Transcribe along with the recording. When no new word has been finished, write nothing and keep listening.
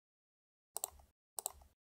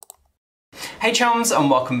Hey chums, and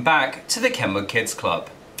welcome back to the Kenwood Kids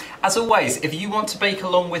Club. As always, if you want to bake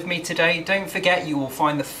along with me today, don't forget you will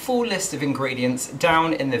find the full list of ingredients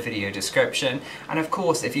down in the video description. And of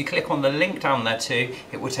course, if you click on the link down there too,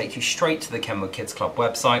 it will take you straight to the Kenwood Kids Club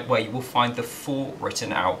website where you will find the full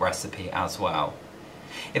written out recipe as well.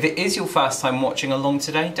 If it is your first time watching along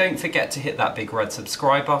today, don't forget to hit that big red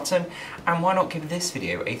subscribe button, and why not give this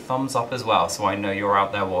video a thumbs up as well so I know you're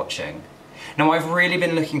out there watching. Now, I've really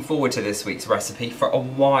been looking forward to this week's recipe for a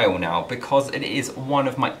while now because it is one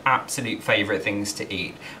of my absolute favourite things to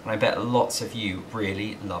eat, and I bet lots of you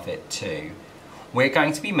really love it too. We're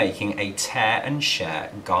going to be making a tear and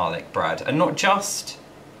share garlic bread, and not just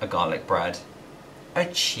a garlic bread, a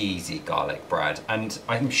cheesy garlic bread. And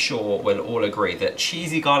I'm sure we'll all agree that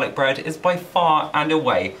cheesy garlic bread is by far and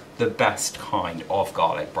away the best kind of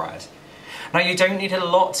garlic bread. Now, you don't need a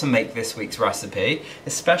lot to make this week's recipe,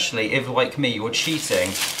 especially if, like me, you're cheating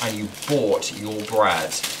and you bought your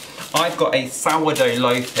bread. I've got a sourdough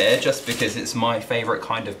loaf here just because it's my favourite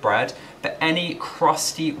kind of bread, but any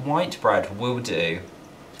crusty white bread will do,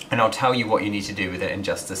 and I'll tell you what you need to do with it in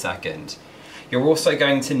just a second. You're also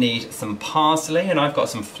going to need some parsley, and I've got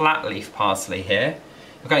some flat leaf parsley here.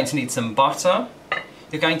 You're going to need some butter,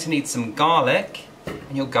 you're going to need some garlic,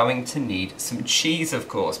 and you're going to need some cheese, of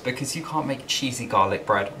course, because you can't make cheesy garlic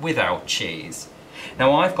bread without cheese.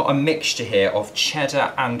 Now, I've got a mixture here of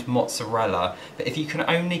cheddar and mozzarella, but if you can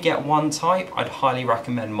only get one type, I'd highly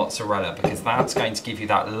recommend mozzarella because that's going to give you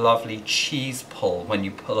that lovely cheese pull when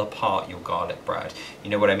you pull apart your garlic bread.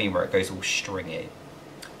 You know what I mean, where it goes all stringy.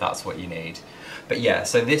 That's what you need. But yeah,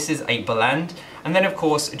 so this is a blend, and then of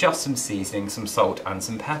course just some seasoning, some salt and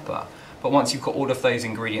some pepper. But once you've got all of those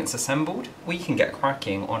ingredients assembled, we can get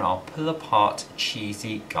cracking on our pull-apart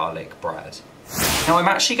cheesy garlic bread. Now, I'm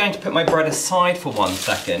actually going to put my bread aside for 1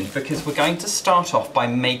 second because we're going to start off by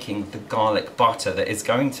making the garlic butter that is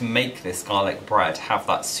going to make this garlic bread have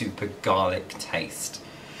that super garlic taste.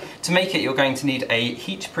 To make it, you're going to need a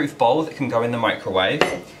heat-proof bowl that can go in the microwave.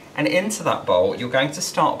 And into that bowl, you're going to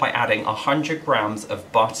start by adding 100 grams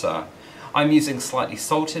of butter. I'm using slightly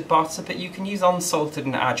salted butter, but you can use unsalted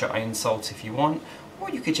and add your own salt if you want, or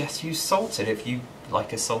you could just use salted if you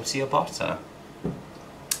like a saltier butter.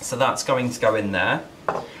 So that's going to go in there.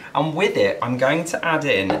 And with it, I'm going to add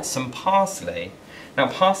in some parsley. Now,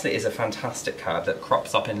 parsley is a fantastic herb that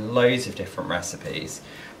crops up in loads of different recipes,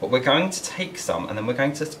 but we're going to take some and then we're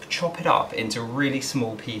going to chop it up into really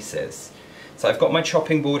small pieces. So I've got my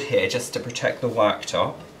chopping board here just to protect the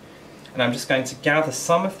worktop. And I'm just going to gather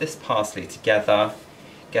some of this parsley together,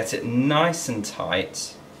 get it nice and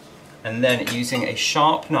tight, and then using a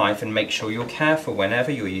sharp knife, and make sure you're careful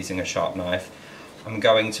whenever you're using a sharp knife, I'm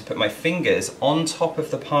going to put my fingers on top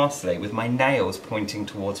of the parsley with my nails pointing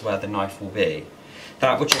towards where the knife will be.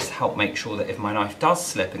 That will just help make sure that if my knife does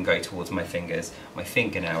slip and go towards my fingers, my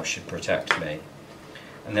fingernails should protect me.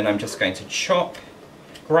 And then I'm just going to chop,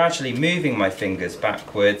 gradually moving my fingers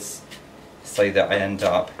backwards so that I end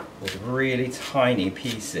up with really tiny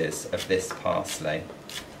pieces of this parsley.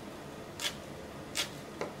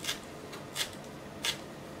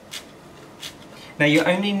 Now, you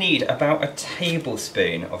only need about a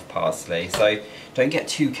tablespoon of parsley, so don't get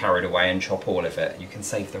too carried away and chop all of it. You can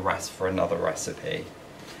save the rest for another recipe.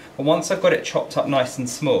 But once I've got it chopped up nice and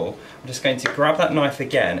small, I'm just going to grab that knife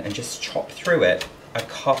again and just chop through it a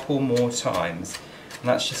couple more times. And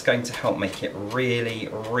that's just going to help make it really,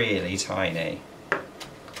 really tiny.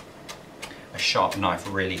 A sharp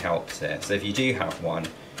knife really helps here. So if you do have one,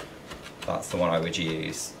 that's the one I would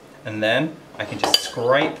use. And then I can just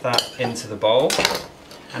scrape that into the bowl,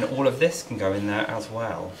 and all of this can go in there as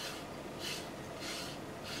well.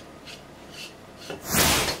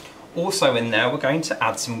 Also in there, we're going to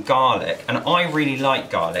add some garlic, and I really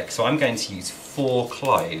like garlic, so I'm going to use 4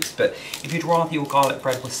 cloves, but if you'd rather your garlic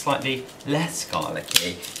bread was slightly less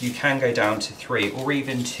garlicky, you can go down to 3 or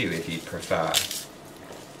even 2 if you'd prefer.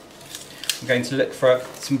 I'm going to look for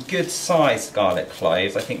some good sized garlic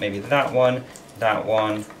cloves. I think maybe that one, that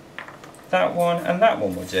one, that one, and that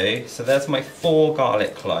one will do. So there's my 4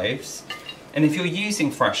 garlic cloves. And if you're using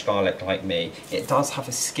fresh garlic like me, it does have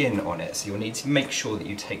a skin on it, so you'll need to make sure that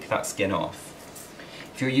you take that skin off.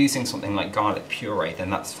 If you're using something like garlic puree, then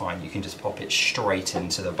that's fine. You can just pop it straight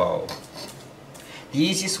into the bowl. The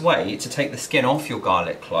easiest way to take the skin off your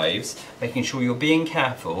garlic cloves, making sure you're being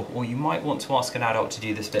careful, or you might want to ask an adult to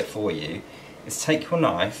do this bit for you, is take your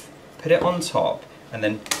knife, put it on top, and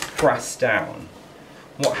then press down.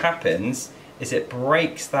 What happens is it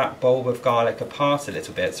breaks that bulb of garlic apart a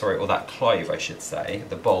little bit, or that clove I should say,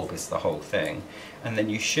 the bulb is the whole thing, and then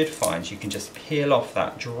you should find you can just peel off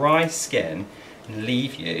that dry skin and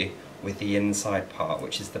leave you with the inside part,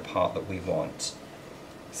 which is the part that we want.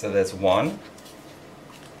 So there's one.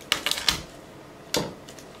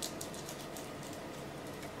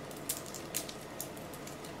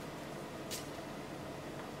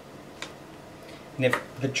 And if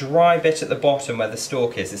the dry bit at the bottom where the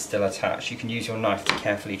stalk is still attached, you can use your knife to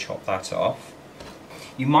carefully chop that off.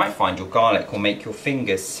 You might find your garlic will make your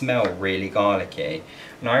fingers smell really garlicky.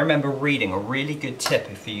 And I remember reading a really good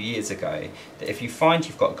tip a few years ago that if you find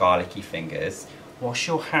you've got garlicky fingers, wash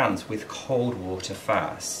your hands with cold water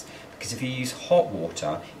first. Because if you use hot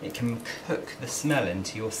water, it can cook the smell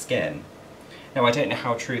into your skin. Now I don't know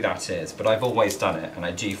how true that is, but I've always done it and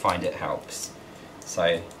I do find it helps.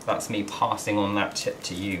 So that's me passing on that tip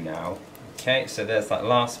to you now. Okay, so there's that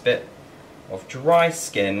last bit of dry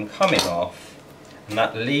skin coming off. And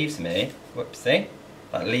that leaves me, whoopsie,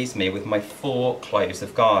 that leaves me with my 4 cloves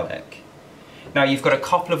of garlic. Now you've got a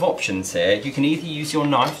couple of options here. You can either use your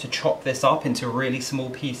knife to chop this up into really small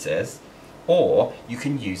pieces, or you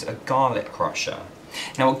can use a garlic crusher.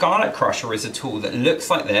 Now a garlic crusher is a tool that looks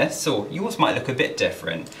like this, or yours might look a bit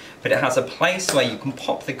different, but it has a place where you can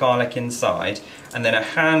pop the garlic inside, and then a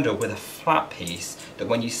handle with a flat piece that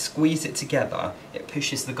when you squeeze it together, it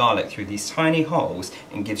pushes the garlic through these tiny holes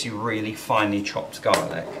and gives you really finely chopped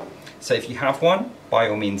garlic. So if you have one, by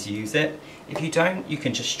all means use it. If you don't, you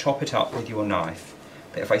can just chop it up with your knife.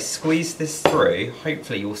 But if I squeeze this through,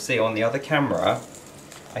 hopefully you'll see on the other camera,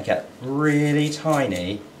 I get really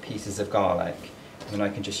tiny pieces of garlic. And then I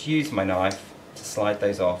can just use my knife to slide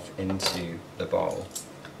those off into the bowl.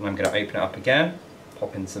 And I'm going to open it up again,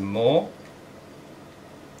 pop in some more,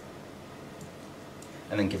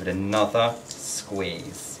 and then give it another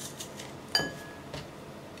squeeze.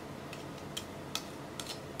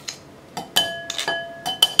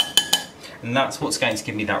 And that's what's going to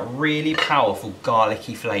give me that really powerful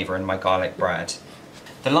garlicky flavour in my garlic bread.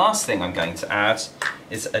 The last thing I'm going to add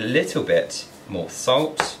is a little bit more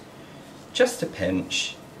salt, just a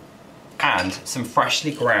pinch, and some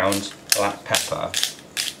freshly ground black pepper.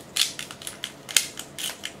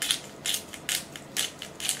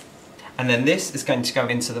 And then this is going to go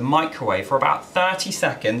into the microwave for about 30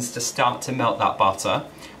 seconds to start to melt that butter.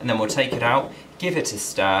 And then we'll take it out, give it a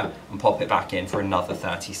stir, and pop it back in for another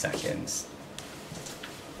 30 seconds.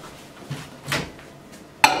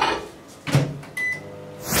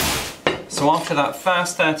 So after that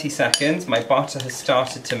first 30 seconds, my butter has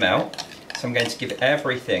started to melt. So I'm going to give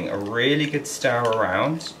everything a really good stir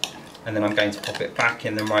around, and then I'm going to pop it back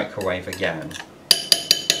in the microwave again.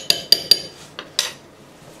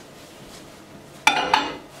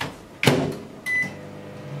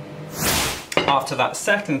 After that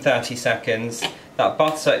second 30 seconds, that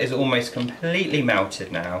butter is almost completely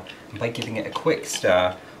melted now, and by giving it a quick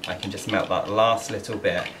stir, I can just melt that last little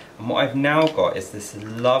bit. And what I've now got is this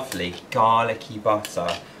lovely garlicky butter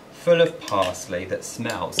full of parsley that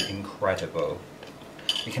smells incredible.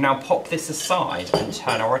 We can now pop this aside and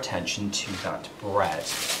turn our attention to that bread.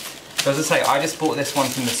 So as I say, I just bought this one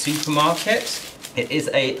from the supermarket. It is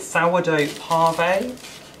a sourdough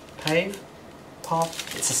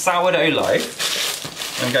it's a sourdough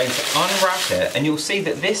loaf. I'm going to unwrap it, and you'll see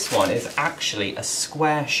that this one is actually a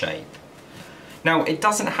square shape. Now, it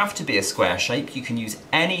doesn't have to be a square shape. You can use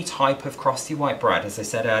any type of crusty white bread, as I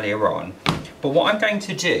said earlier on. But what I'm going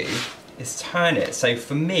to do is turn it. So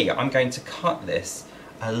for me, I'm going to cut this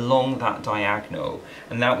along that diagonal,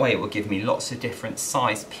 and that way it will give me lots of different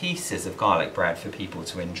size pieces of garlic bread for people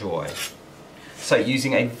to enjoy. So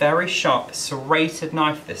using a very sharp serrated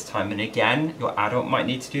knife this time, and again, your adult might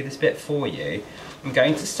need to do this bit for you, I'm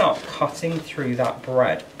going to start cutting through that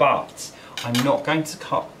bread, but I'm not going to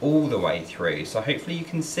cut all the way through. So hopefully you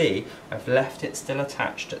can see I've left it still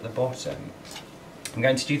attached at the bottom. I'm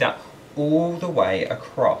going to do that all the way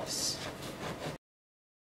across.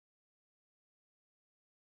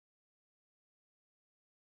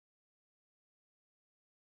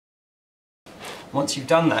 Once you've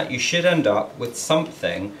done that, you should end up with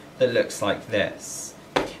something that looks like this.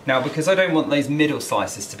 Now, because I don't want those middle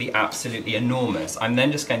slices to be absolutely enormous, I'm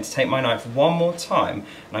then just going to take my knife one more time,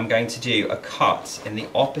 and I'm going to do a cut in the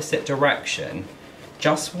opposite direction,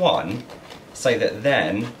 just one, so that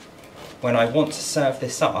then, when I want to serve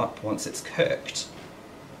this up, once it's cooked,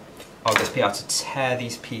 I'll just be able to tear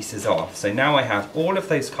these pieces off. So now I have all of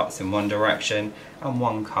those cuts in one direction, and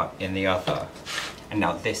one cut in the other. And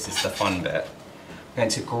now this is the fun bit. I'm going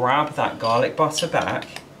to grab that garlic butter back,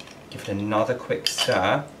 give it another quick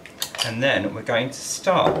stir, and then we're going to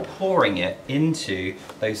start pouring it into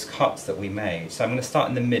those cuts that we made. So I'm going to start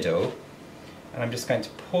in the middle, and I'm just going to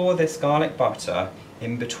pour this garlic butter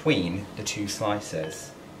in between the two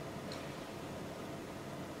slices.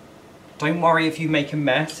 Don't worry if you make a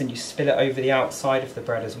mess and you spill it over the outside of the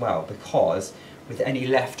bread as well, because with any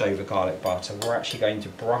leftover garlic butter, we're actually going to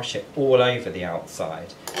brush it all over the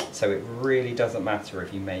outside. So it really doesn't matter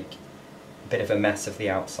if you make a bit of a mess of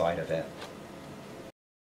the outside of it.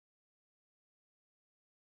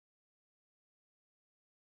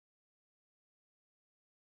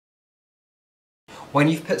 When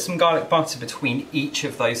you've put some garlic butter between each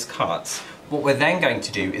of those cuts, what we're then going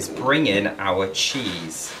to do is bring in our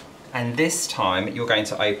cheese. And this time you're going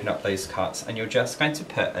to open up those cuts and you're just going to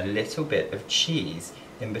put a little bit of cheese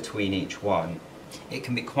in between each one. It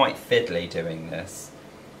can be quite fiddly doing this,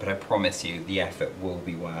 but I promise you the effort will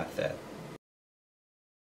be worth it.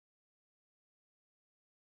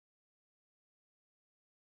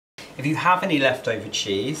 If you have any leftover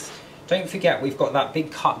cheese, don't forget we've got that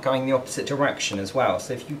big cut going the opposite direction as well.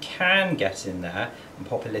 So if you can get in there and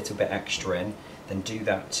pop a little bit extra in, then do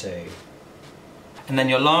that too. And then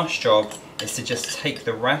your last job is to just take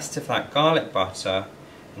the rest of that garlic butter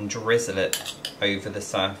and drizzle it over the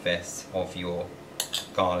surface of your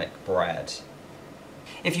garlic bread.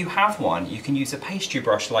 If you have one, you can use a pastry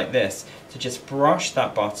brush like this to just brush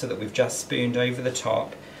that butter that we've just spooned over the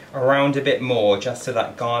top around a bit more, just so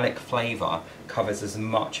that garlic flavour covers as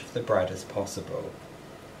much of the bread as possible.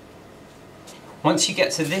 Once you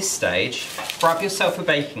get to this stage, grab yourself a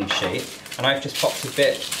baking sheet, and I've just popped a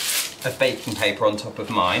bit of baking paper on top of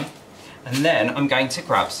mine, and then I'm going to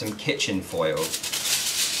grab some kitchen foil.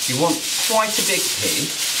 You want quite a big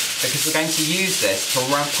piece because we're going to use this to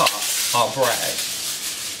wrap up our bread.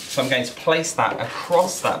 So I'm going to place that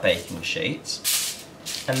across that baking sheet,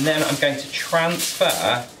 and then I'm going to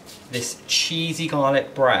transfer this cheesy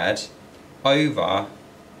garlic bread over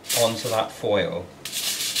onto that foil.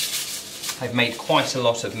 I've made quite a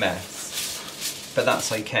lot of mess, but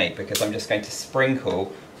that's okay because I'm just going to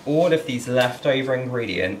sprinkle all of these leftover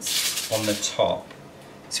ingredients on the top.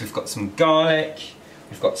 So we've got some garlic,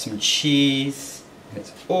 we've got some cheese, and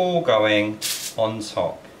it's all going on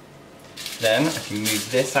top. Then I can move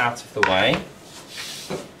this out of the way,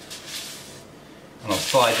 and I'll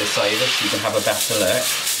slide this over so you can have a better look.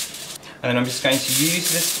 And then I'm just going to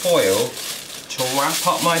use this foil to wrap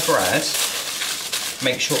up my bread,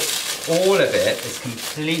 make sure all of it is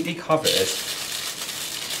completely covered,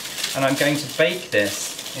 and I'm going to bake this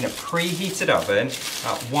in a preheated oven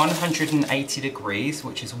at 180 degrees,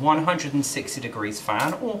 which is 160 degrees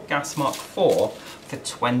fan or gas mark 4, for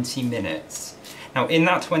 20 minutes. Now in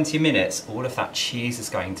that 20 minutes, all of that cheese is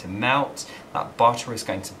going to melt, that butter is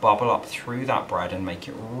going to bubble up through that bread and make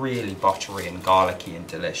it really buttery and garlicky and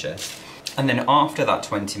delicious. And then after that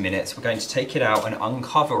 20 minutes, we're going to take it out and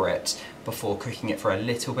uncover it before cooking it for a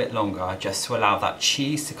little bit longer, just to allow that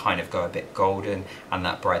cheese to kind of go a bit golden and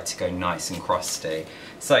that bread to go nice and crusty.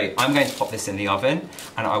 So I'm going to pop this in the oven,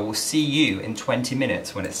 and I will see you in 20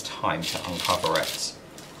 minutes when it's time to uncover it.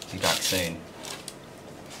 Be back soon.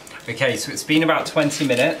 Okay, so it's been about 20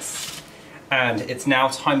 minutes, and it's now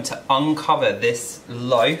time to uncover this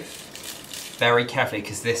loaf very carefully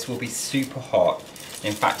because this will be super hot.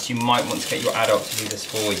 In fact, you might want to get your adult to do this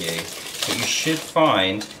for you, but you should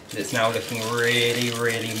find that it's now looking really,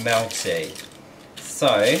 really melty. So,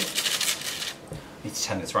 I need to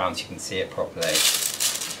turn this around so you can see it properly.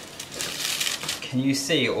 Can you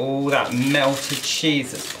see all that melted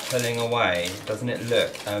cheese that's pulling away? Doesn't it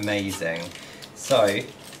look amazing? So,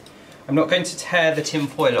 I'm not going to tear the tin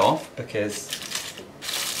foil off because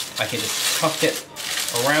I can just tuck it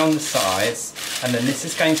around the sides, and then this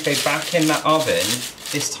is going to go back in that oven,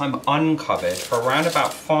 this time uncovered, for around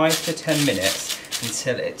about 5 to 10 minutes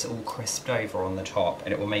until it's all crisped over on the top,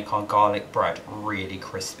 and it will make our garlic bread really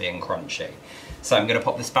crispy and crunchy. So I'm going to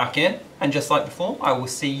pop this back in, and just like before, I will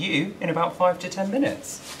see you in about 5 to 10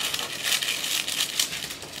 minutes.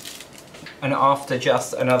 And after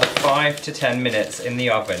just another 5 to 10 minutes in the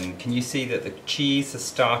oven, can you see that the cheese has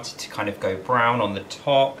started to kind of go brown on the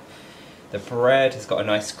top? The bread has got a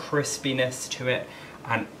nice crispiness to it,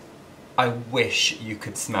 and I wish you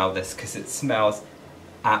could smell this because it smells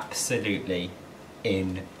absolutely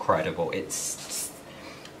incredible. It's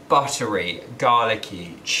buttery,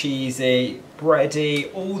 garlicky, cheesy, bready,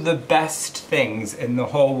 all the best things in the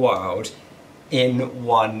whole world in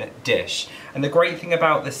one dish. And the great thing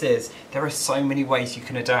about this is there are so many ways you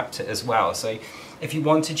can adapt it as well. So if you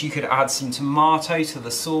wanted, you could add some tomato to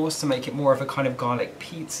the sauce to make it more of a kind of garlic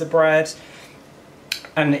pizza bread.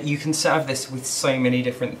 And you can serve this with so many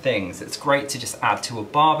different things. It's great to just add to a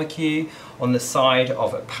barbecue, on the side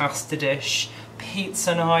of a pasta dish,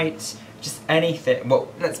 pizza night, just anything.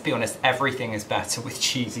 Well, let's be honest, everything is better with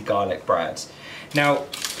cheesy garlic bread. Now,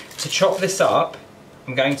 to chop this up,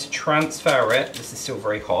 I'm going to transfer it, this is still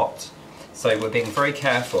very hot, So we're being very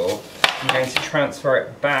careful. I'm going to transfer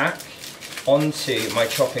it back onto my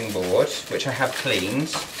chopping board, which I have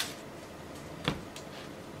cleaned.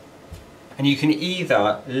 And you can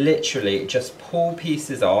either literally just pull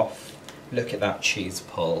pieces off, look at that cheese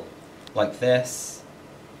pull, like this,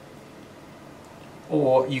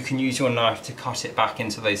 or you can use your knife to cut it back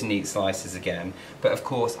into those neat slices again. But of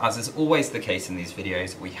course, as is always the case in these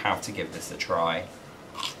videos, we have to give this a try.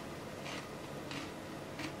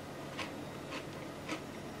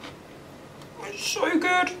 It's so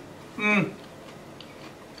good.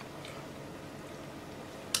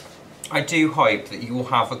 I do hope that you will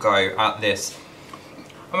have a go at this.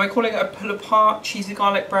 Am I calling it a pull-apart cheesy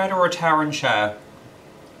garlic bread or a tear and share?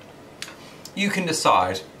 You can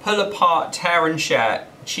decide. Pull-apart, tear and share,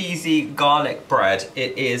 cheesy garlic bread.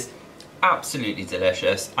 It is absolutely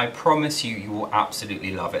delicious. I promise you, you will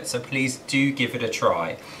absolutely love it. So please do give it a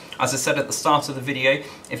try. As I said at the start of the video,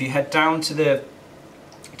 if you head down to the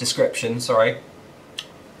description, sorry,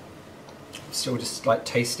 still just like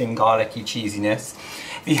tasting garlicky cheesiness.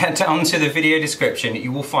 If you head down to the video description,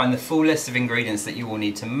 you will find the full list of ingredients that you will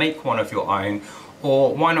need to make one of your own,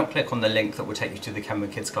 or why not click on the link that will take you to the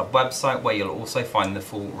Kenwood Kids Club website, where you'll also find the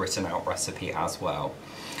full written out recipe as well.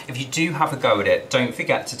 If you do have a go at it, don't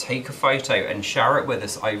forget to take a photo and share it with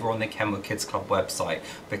us over on the Kenwood Kids Club website,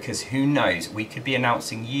 because who knows, we could be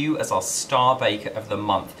announcing you as our star baker of the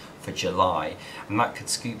month for July, and that could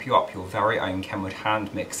scoop you up your very own Kenwood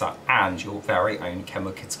hand mixer and your very own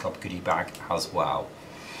Kenwood Kids Club goodie bag as well.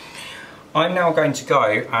 I'm now going to go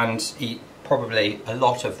and eat probably a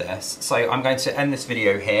lot of this, so I'm going to end this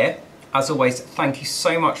video here. As always, thank you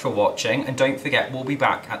so much for watching, and don't forget, we'll be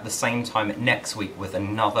back at the same time next week with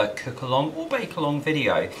another cook along or bake along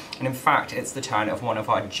video. And in fact, it's the turn of one of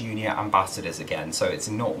our junior ambassadors again, so it's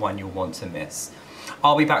not one you'll want to miss.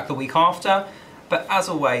 I'll be back the week after, but as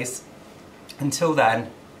always, until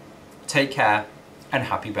then, take care and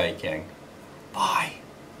happy baking. Bye.